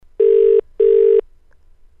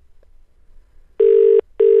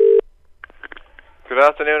Good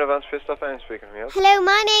afternoon, Advance Pit Stop. I'm speaking from you. Hello,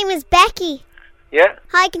 my name is Becky. Yeah?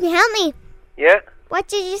 Hi, can you help me? Yeah? What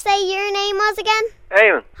did you say your name was again?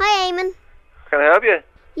 Eamon. Hi, Eamon. Can I help you?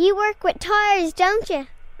 You work with tyres, don't you?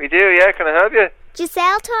 We do, yeah. Can I help you? Do you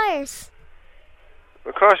sell tyres?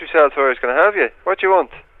 Of course we sell tyres. Can I help you? What do you want?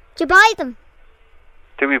 Do you buy them?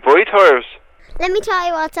 Do we buy tyres? Let me tell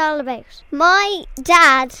you what it's all about. My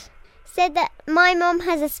dad said that my mum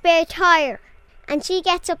has a spare tyre and she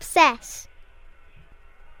gets upset.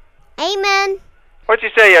 Amen. What do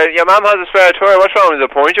you say? Your mum has a spare tyre. What's wrong with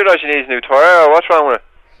the pointer? Or she needs a new tyre? Or what's wrong with it?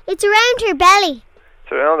 It's around her belly.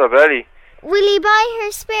 It's around her belly. Will you buy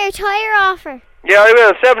her spare tyre off her? Yeah, I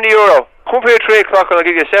will. €70. Come up here at 3 o'clock and I'll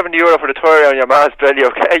give you €70 for the tyre on your mum's belly,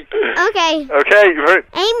 okay? Okay. Okay.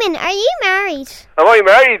 Eamon, are you married? Am I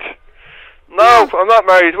married? No, I'm not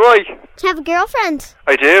married. Why? Do you have a girlfriend?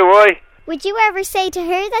 I do. Why? Would you ever say to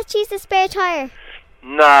her that she's a spare tyre?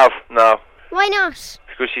 No. Why not?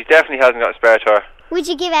 Because she definitely hasn't got a spare tyre. Would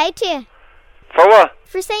you give out to you? For what?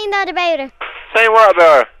 For saying that about her. Saying what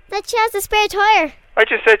about her? That she has a spare tyre. I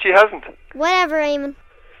just said she hasn't. Whatever, Eamon.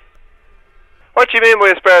 What do you mean by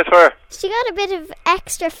a spare tyre? She got a bit of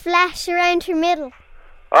extra flesh around her middle.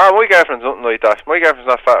 Oh, my girlfriend's nothing like that. My girlfriend's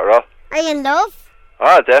not fat at all. Are you in love?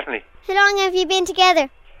 Oh, definitely. How long have you been together?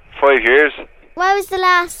 5 years. What was the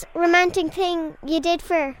last romantic thing you did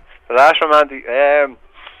for her? The last romantic...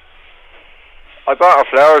 I bought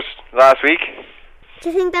her flowers last week. Do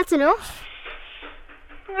you think that's enough?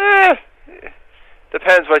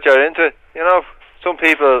 Depends what you're into. You know, some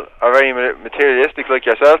people are very materialistic like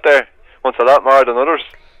yourself there. Wants a lot more than others.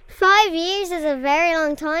 5 years is a very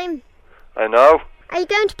long time. I know. Are you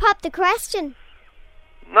going to pop the question?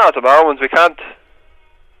 Not at the moment. We can't...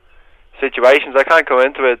 Situations, I can't go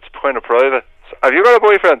into it. It's kind of private. So, have you got a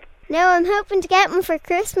boyfriend? No, I'm hoping to get one for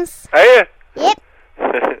Christmas. Are you? Yep.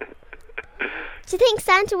 Do you think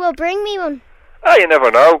Santa will bring me one? Oh, you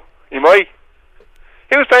never know. He might.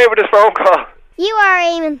 Who's paying for this phone call? You are,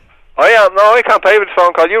 Eamon. I am. No, I can't pay for this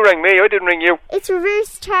phone call. You rang me. I didn't ring you. It's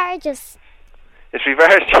reverse charges. It's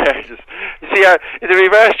reverse charges. You see, it's a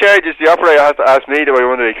reverse charges. The operator has to ask me do I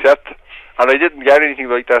want to accept. And I didn't get anything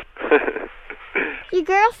like that. Your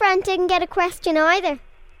girlfriend didn't get a question either.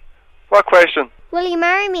 What question? Will you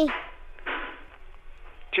marry me?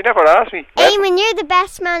 She never asked me. Eamon, you're the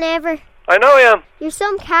best man ever. I know I am. You're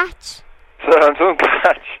some catch. So I'm some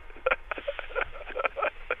catch.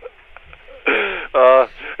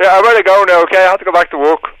 Yeah, I better go now, okay? I have to go back to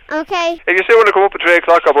work. Okay. If you still want to come up at 3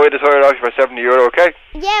 o'clock, I'll buy the tyre off you for €70, okay?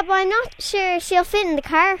 Yeah, but I'm not sure she'll fit in the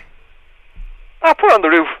car. Ah, put her on the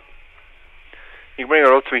roof. You can bring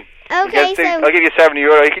her up to me. Okay, so... I'll give you €70.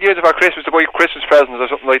 You can use it for Christmas to buy Christmas presents or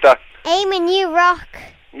something like that. Eamon, you rock.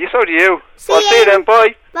 So do you. See you then.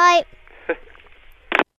 Bye. Bye.